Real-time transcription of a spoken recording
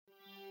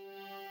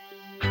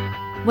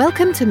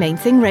Welcome to Main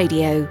Thing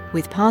Radio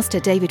with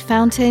Pastor David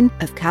Fountain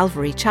of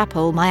Calvary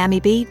Chapel, Miami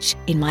Beach,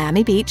 in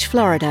Miami Beach,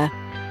 Florida.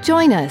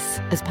 Join us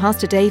as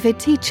Pastor David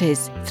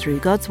teaches through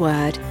God's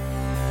Word.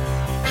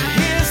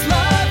 His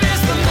love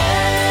is the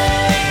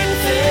main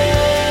thing.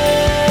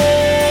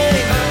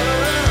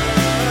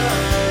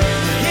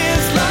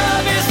 His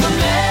love is the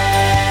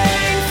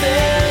main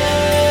thing.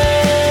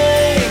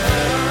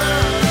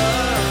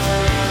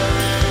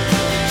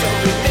 So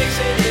we're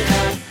mixing it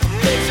up,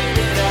 mixing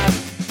it up.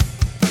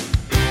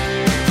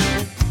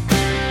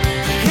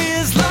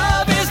 His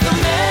love is the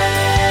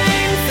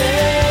main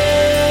thing.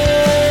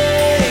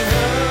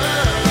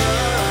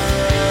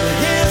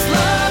 His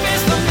love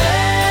is the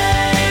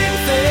main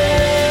thing.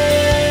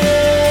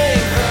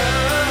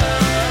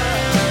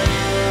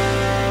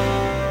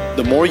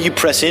 The more you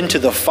press into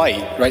the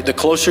fight, right, the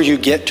closer you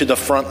get to the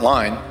front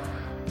line,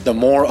 the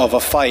more of a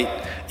fight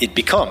it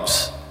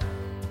becomes.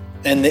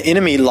 And the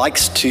enemy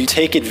likes to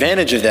take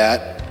advantage of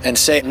that and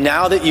say,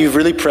 now that you've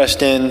really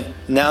pressed in,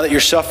 now that you're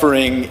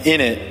suffering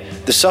in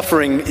it, the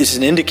suffering is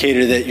an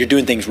indicator that you're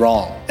doing things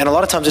wrong. And a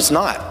lot of times it's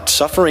not.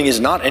 Suffering is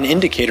not an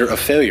indicator of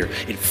failure.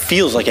 It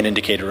feels like an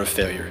indicator of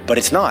failure, but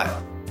it's not.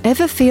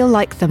 Ever feel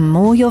like the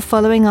more you're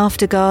following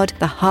after God,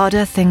 the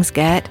harder things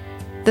get?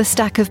 The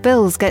stack of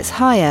bills gets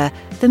higher,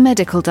 the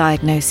medical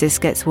diagnosis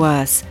gets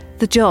worse,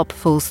 the job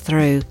falls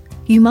through.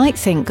 You might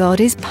think God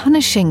is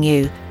punishing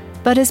you,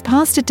 but as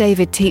Pastor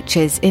David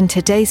teaches in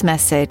today's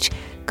message,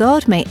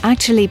 God may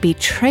actually be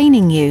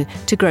training you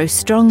to grow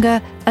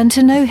stronger and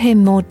to know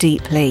Him more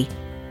deeply.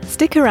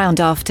 Stick around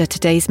after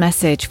today's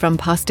message from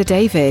Pastor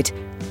David.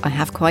 I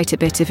have quite a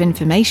bit of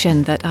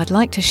information that I'd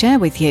like to share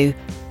with you.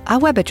 Our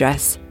web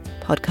address,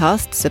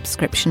 podcast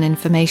subscription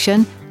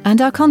information, and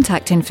our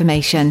contact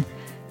information.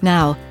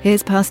 Now,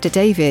 here's Pastor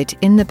David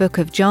in the book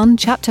of John,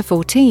 chapter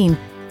 14,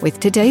 with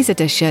today's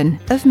edition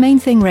of Main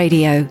Thing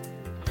Radio.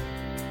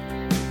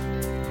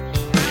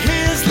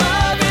 His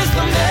love is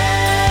the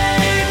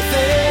main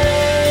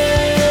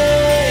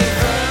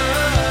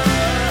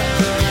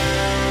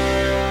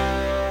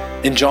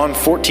thing. In John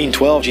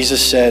 14:12,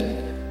 Jesus said,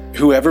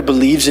 "Whoever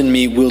believes in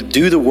me will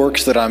do the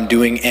works that I'm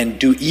doing and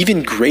do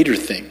even greater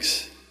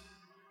things,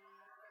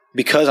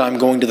 because I'm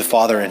going to the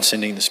Father and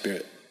sending the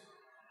Spirit."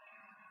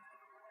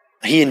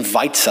 He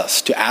invites us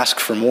to ask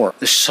for more.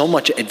 There's so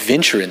much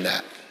adventure in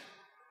that.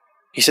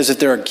 He says that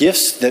there are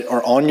gifts that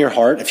are on your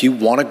heart if you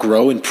want to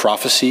grow in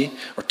prophecy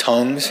or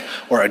tongues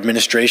or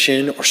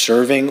administration or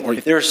serving, or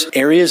if there's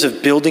areas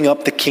of building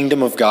up the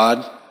kingdom of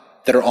God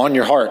that are on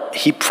your heart.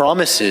 He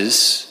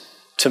promises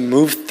to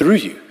move through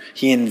you.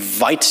 He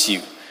invites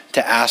you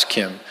to ask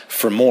Him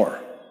for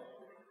more.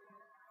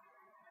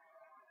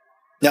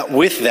 Now,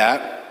 with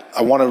that,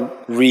 I want to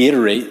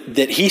reiterate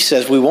that He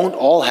says we won't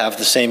all have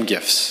the same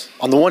gifts.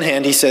 On the one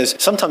hand, He says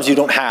sometimes you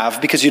don't have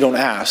because you don't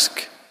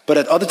ask, but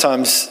at other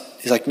times,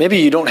 He's like, maybe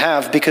you don't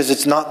have because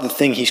it's not the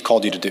thing He's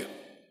called you to do.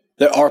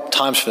 There are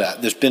times for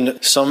that. There's been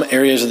some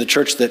areas of the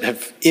church that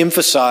have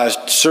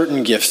emphasized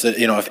certain gifts that,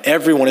 if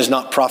everyone is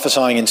not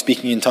prophesying and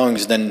speaking in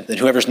tongues, then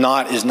whoever's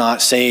not is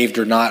not saved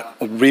or not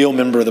a real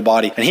member of the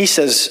body. And he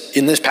says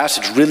in this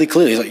passage really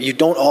clearly, he's like, you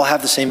don't all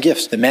have the same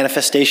gifts. The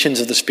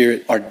manifestations of the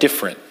Spirit are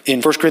different.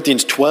 In 1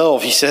 Corinthians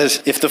 12, he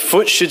says, if the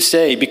foot should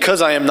say,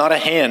 because I am not a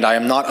hand, I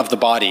am not of the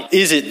body,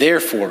 is it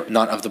therefore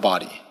not of the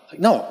body? Like,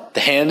 no,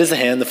 the hand is the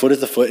hand, the foot is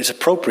the foot. It's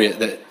appropriate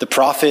that the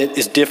prophet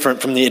is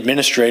different from the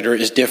administrator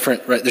is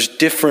different, right? There's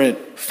different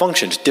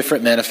functions,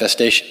 different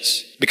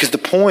manifestations. Because the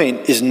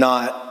point is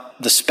not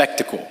the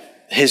spectacle.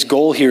 His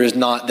goal here is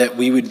not that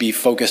we would be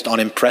focused on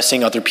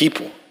impressing other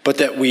people, but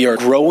that we are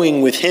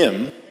growing with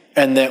Him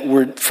and that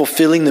we're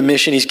fulfilling the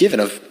mission He's given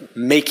of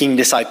making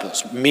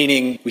disciples,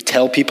 meaning we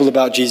tell people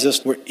about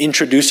Jesus, we're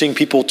introducing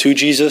people to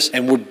Jesus,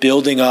 and we're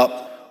building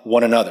up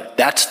one another.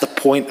 That's the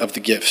point of the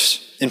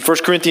gifts. In 1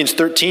 Corinthians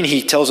 13,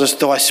 he tells us,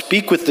 though I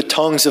speak with the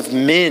tongues of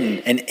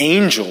men and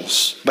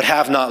angels, but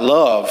have not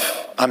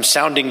love, I'm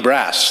sounding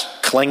brass,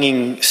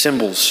 clanging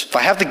cymbals. If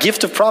I have the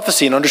gift of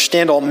prophecy and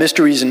understand all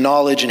mysteries and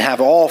knowledge and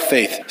have all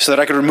faith, so that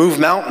I could remove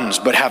mountains,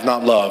 but have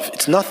not love,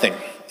 it's nothing.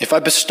 If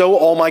I bestow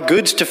all my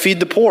goods to feed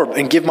the poor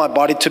and give my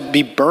body to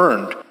be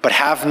burned, but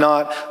have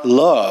not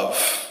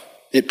love,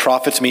 it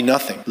profits me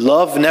nothing.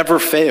 Love never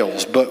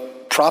fails,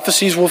 but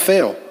prophecies will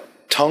fail.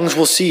 Tongues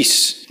will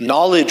cease.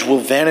 Knowledge will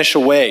vanish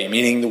away,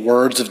 meaning the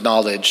words of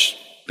knowledge.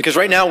 Because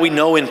right now we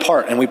know in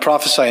part and we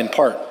prophesy in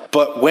part.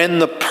 But when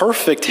the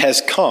perfect has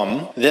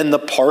come, then the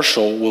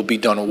partial will be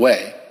done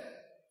away.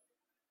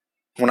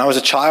 When I was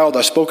a child,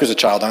 I spoke as a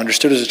child. I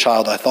understood as a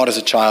child. I thought as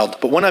a child.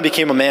 But when I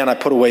became a man, I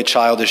put away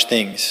childish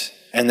things.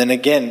 And then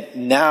again,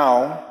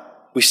 now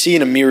we see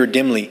in a mirror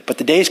dimly. But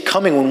the day is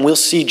coming when we'll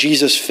see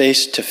Jesus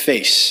face to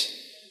face.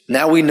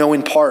 Now we know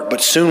in part, but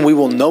soon we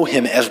will know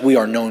Him as we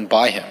are known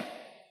by Him.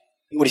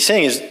 What he's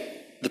saying is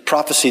the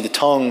prophecy, the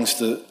tongues,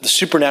 the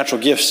supernatural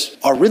gifts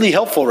are really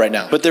helpful right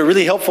now. But they're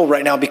really helpful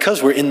right now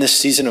because we're in this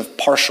season of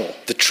partial.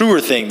 The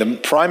truer thing, the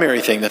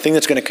primary thing, the thing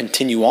that's going to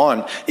continue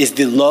on is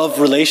the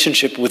love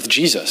relationship with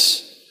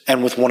Jesus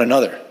and with one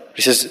another.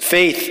 He says,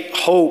 faith,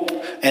 hope,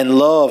 and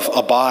love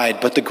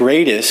abide, but the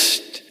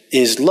greatest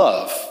is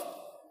love.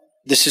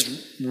 This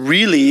is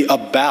really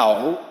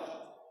about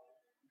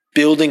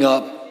building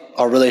up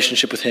our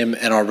relationship with him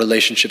and our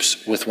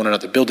relationships with one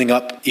another, building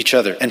up each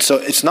other. And so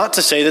it's not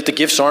to say that the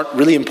gifts aren't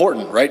really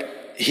important, right?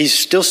 He's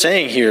still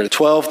saying here,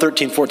 12,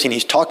 13, 14,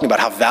 he's talking about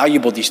how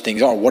valuable these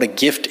things are, what a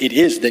gift it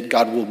is that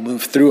God will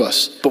move through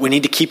us. But we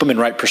need to keep them in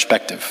right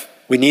perspective.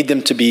 We need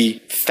them to be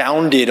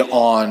founded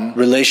on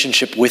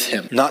relationship with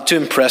him, not to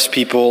impress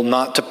people,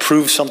 not to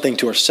prove something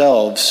to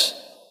ourselves,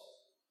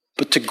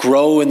 but to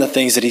grow in the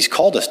things that he's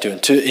called us to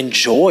and to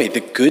enjoy the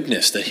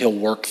goodness that he'll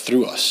work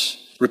through us.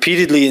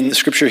 Repeatedly in the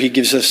scripture, he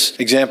gives us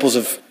examples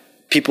of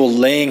people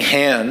laying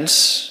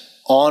hands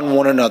on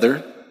one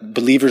another,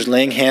 believers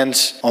laying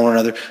hands on one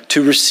another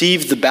to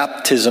receive the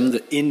baptism, the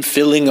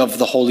infilling of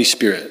the Holy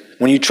Spirit.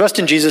 When you trust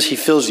in Jesus, he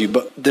fills you,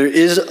 but there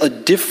is a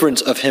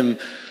difference of him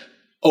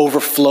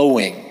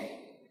overflowing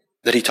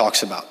that he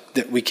talks about,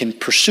 that we can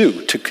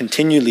pursue to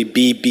continually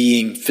be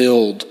being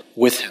filled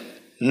with him.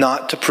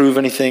 Not to prove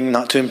anything,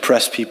 not to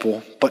impress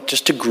people, but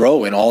just to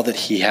grow in all that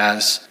he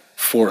has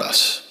for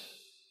us.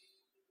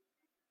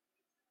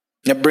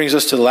 That brings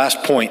us to the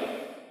last point.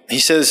 He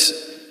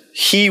says,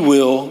 he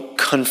will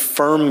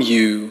confirm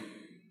you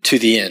to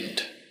the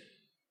end.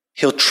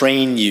 He'll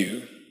train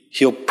you.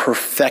 He'll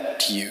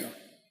perfect you.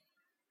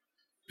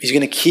 He's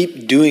going to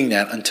keep doing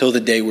that until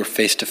the day we're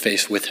face to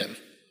face with him.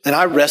 And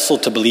I wrestle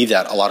to believe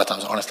that a lot of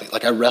times, honestly.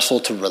 Like I wrestle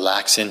to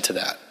relax into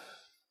that.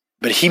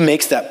 But he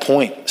makes that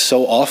point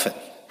so often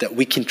that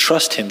we can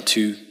trust him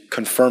to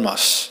confirm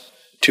us,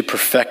 to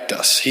perfect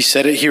us. He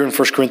said it here in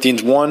 1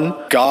 Corinthians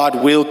 1,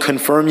 God will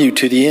confirm you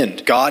to the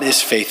end. God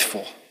is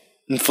faithful.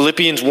 In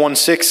Philippians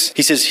 1:6,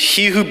 he says,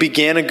 he who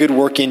began a good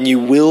work in you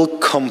will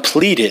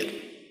complete it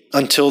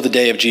until the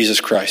day of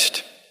Jesus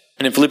Christ.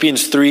 And in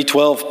Philippians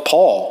 3:12,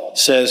 Paul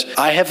says,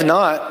 I have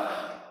not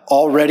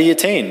already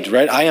attained,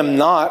 right? I am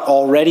not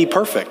already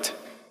perfect,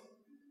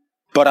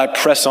 but I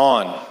press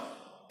on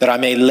that I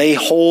may lay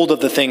hold of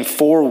the thing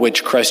for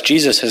which Christ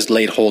Jesus has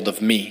laid hold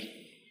of me.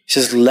 He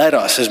says, let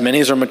us, as many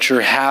as are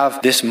mature,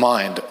 have this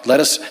mind. Let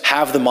us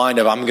have the mind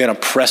of, I'm going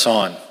to press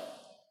on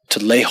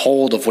to lay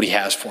hold of what he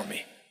has for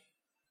me.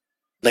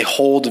 Lay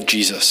hold of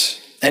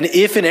Jesus. And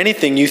if in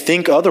anything you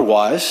think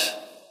otherwise,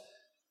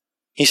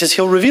 he says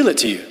he'll reveal it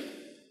to you.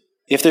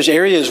 If there's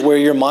areas where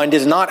your mind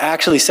is not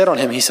actually set on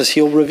him, he says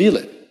he'll reveal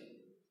it.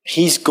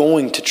 He's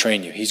going to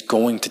train you. He's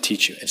going to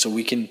teach you. And so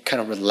we can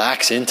kind of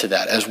relax into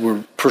that as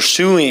we're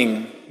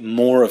pursuing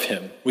more of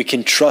him. We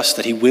can trust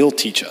that he will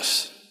teach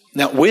us.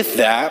 Now with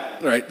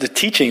that, right, the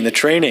teaching, the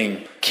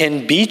training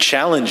can be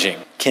challenging,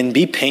 can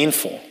be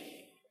painful.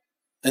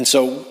 And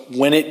so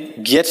when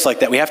it gets like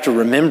that, we have to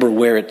remember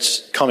where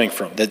it's coming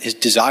from, that his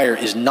desire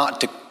is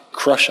not to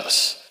crush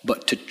us,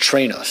 but to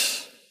train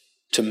us,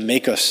 to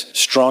make us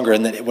stronger.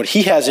 And that what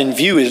he has in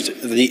view is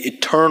the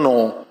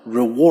eternal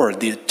reward,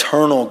 the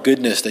eternal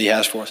goodness that he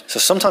has for us. So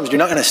sometimes you're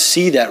not going to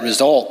see that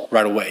result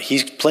right away.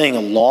 He's playing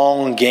a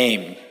long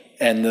game,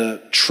 and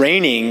the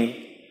training,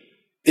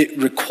 it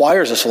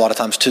requires us a lot of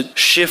times to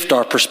shift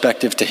our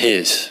perspective to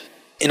his.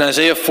 In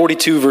Isaiah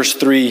 42 verse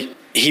 3,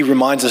 he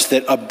reminds us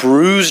that a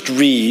bruised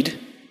reed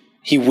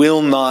he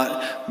will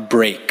not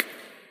break.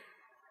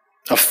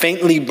 A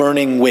faintly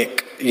burning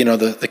wick,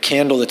 the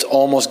candle that's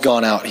almost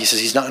gone out, he says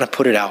he's not going to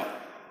put it out.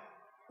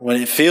 When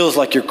it feels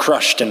like you're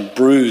crushed and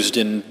bruised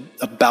and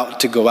about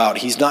to go out,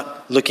 he's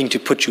not looking to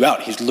put you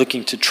out. He's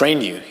looking to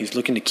train you. He's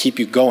looking to keep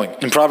you going.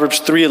 In Proverbs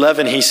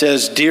 3:11, he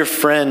says, dear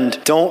friend,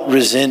 don't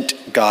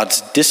resent God's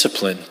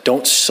discipline.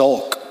 Don't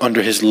sulk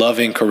under his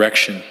loving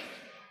correction.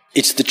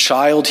 It's the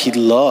child he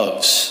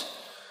loves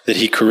that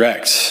he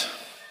corrects.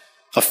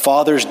 A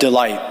father's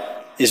delight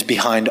is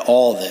behind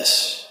all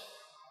this.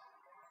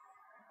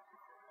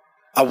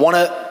 I want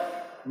to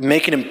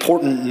make an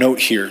important note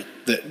here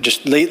that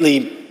just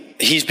lately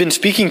he's been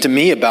speaking to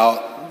me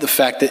about the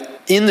fact that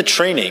in the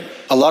training,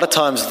 a lot of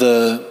times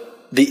the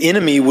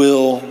enemy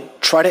will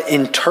try to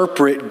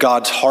interpret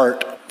God's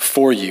heart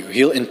for you.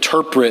 He'll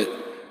interpret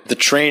the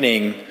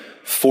training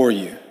for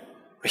you.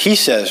 He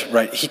says,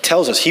 right, he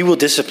tells us he will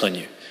discipline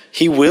you.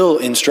 He will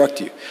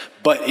instruct you,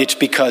 but it's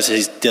because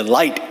his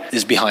delight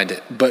is behind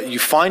it. But you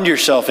find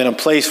yourself in a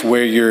place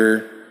where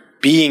you're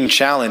being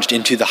challenged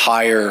into the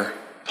higher,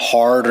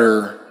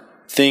 harder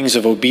things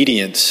of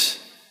obedience.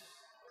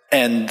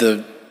 And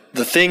the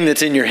thing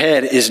that's in your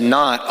head is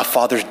not a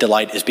father's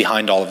delight is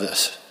behind all of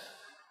this.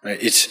 Right?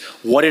 It's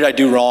what did I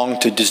do wrong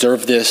to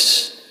deserve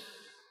this?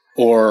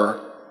 Or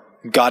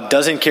God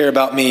doesn't care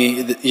about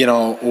me,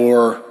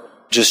 or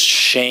just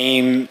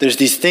shame. There's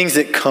these things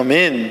that come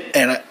in,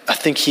 and I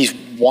think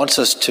he wants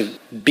us to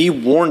be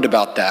warned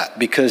about that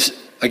because,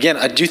 again,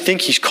 I do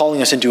think he's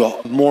calling us into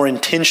a more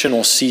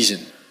intentional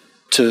season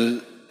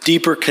to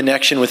deeper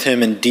connection with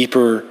him and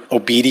deeper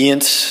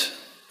obedience,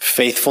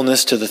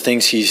 faithfulness to the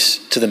things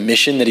to the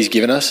mission that he's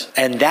given us.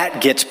 And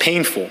that gets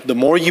painful. The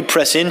more you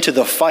press into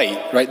the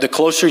fight, right, the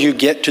closer you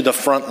get to the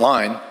front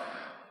line,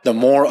 the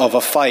more of a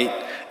fight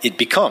it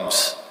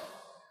becomes.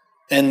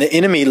 And the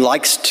enemy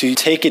likes to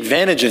take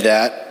advantage of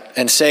that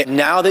and say,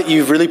 now that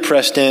you've really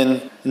pressed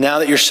in, now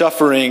that you're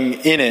suffering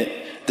in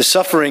it, The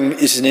suffering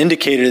is an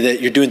indicator that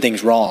you're doing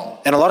things wrong.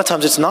 And a lot of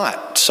times it's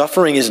not.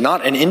 Suffering is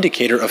not an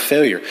indicator of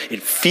failure.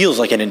 It feels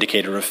like an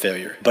indicator of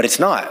failure, but it's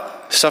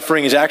not.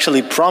 Suffering is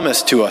actually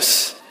promised to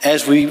us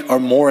as we are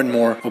more and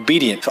more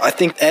obedient. So I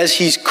think as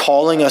he's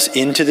calling us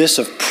into this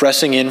of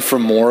pressing in for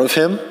more of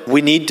him,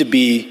 we need to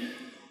be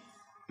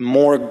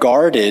more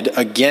guarded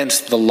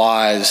against the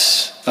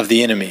lies of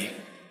the enemy,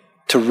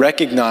 to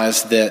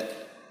recognize that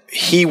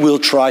he will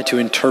try to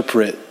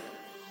interpret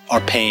our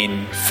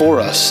pain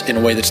for us in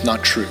a way that's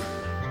not true.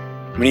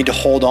 We need to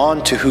hold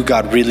on to who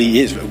God really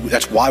is.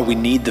 That's why we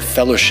need the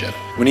fellowship.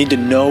 We need to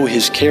know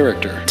his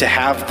character, to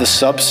have the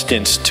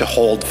substance to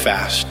hold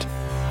fast.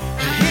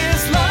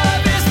 His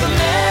love is the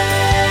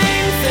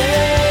main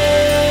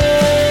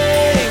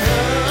thing.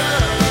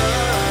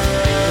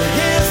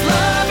 His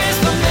love is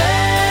the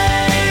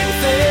main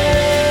thing.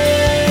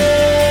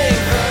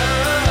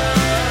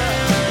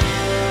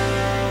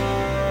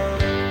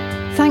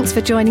 Thanks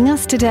for joining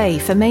us today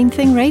for Main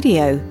Thing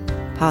Radio.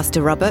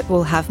 Pastor Robert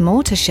will have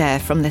more to share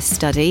from this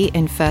study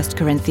in 1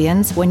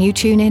 Corinthians when you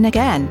tune in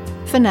again.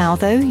 For now,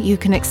 though, you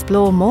can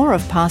explore more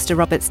of Pastor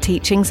Robert's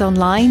teachings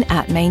online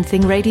at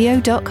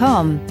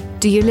mainthingradio.com.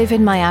 Do you live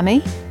in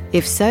Miami?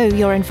 If so,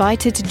 you're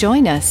invited to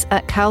join us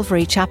at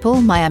Calvary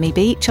Chapel, Miami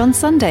Beach on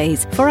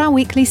Sundays for our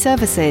weekly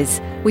services.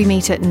 We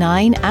meet at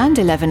 9 and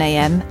 11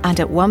 a.m. and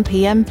at 1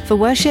 p.m. for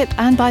worship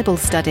and Bible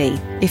study.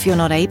 If you're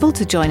not able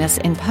to join us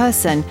in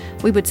person,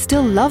 we would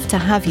still love to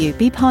have you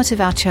be part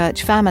of our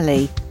church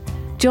family.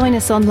 Join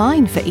us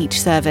online for each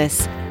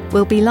service.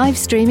 We'll be live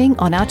streaming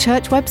on our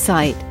church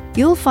website.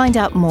 You'll find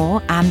out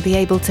more and be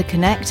able to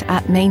connect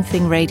at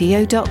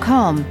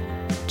mainthingradio.com.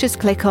 Just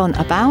click on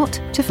About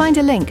to find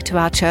a link to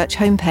our church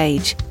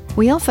homepage.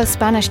 We offer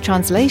Spanish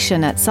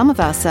translation at some of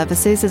our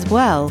services as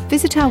well.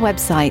 Visit our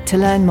website to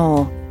learn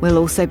more. We'll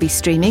also be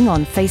streaming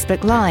on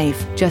Facebook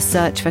Live. Just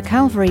search for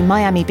Calvary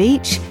Miami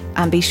Beach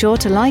and be sure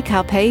to like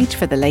our page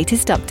for the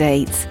latest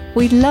updates.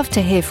 We'd love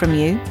to hear from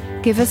you.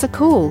 Give us a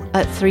call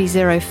at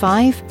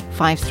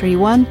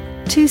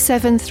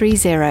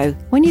 305-531-2730.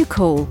 When you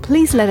call,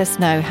 please let us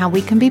know how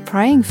we can be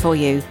praying for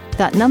you.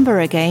 That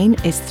number again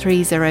is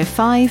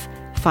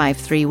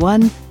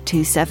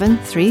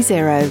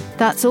 305-531-2730.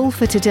 That's all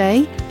for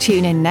today.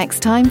 Tune in next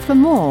time for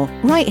more,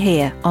 right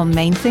here on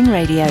Main Thing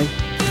Radio.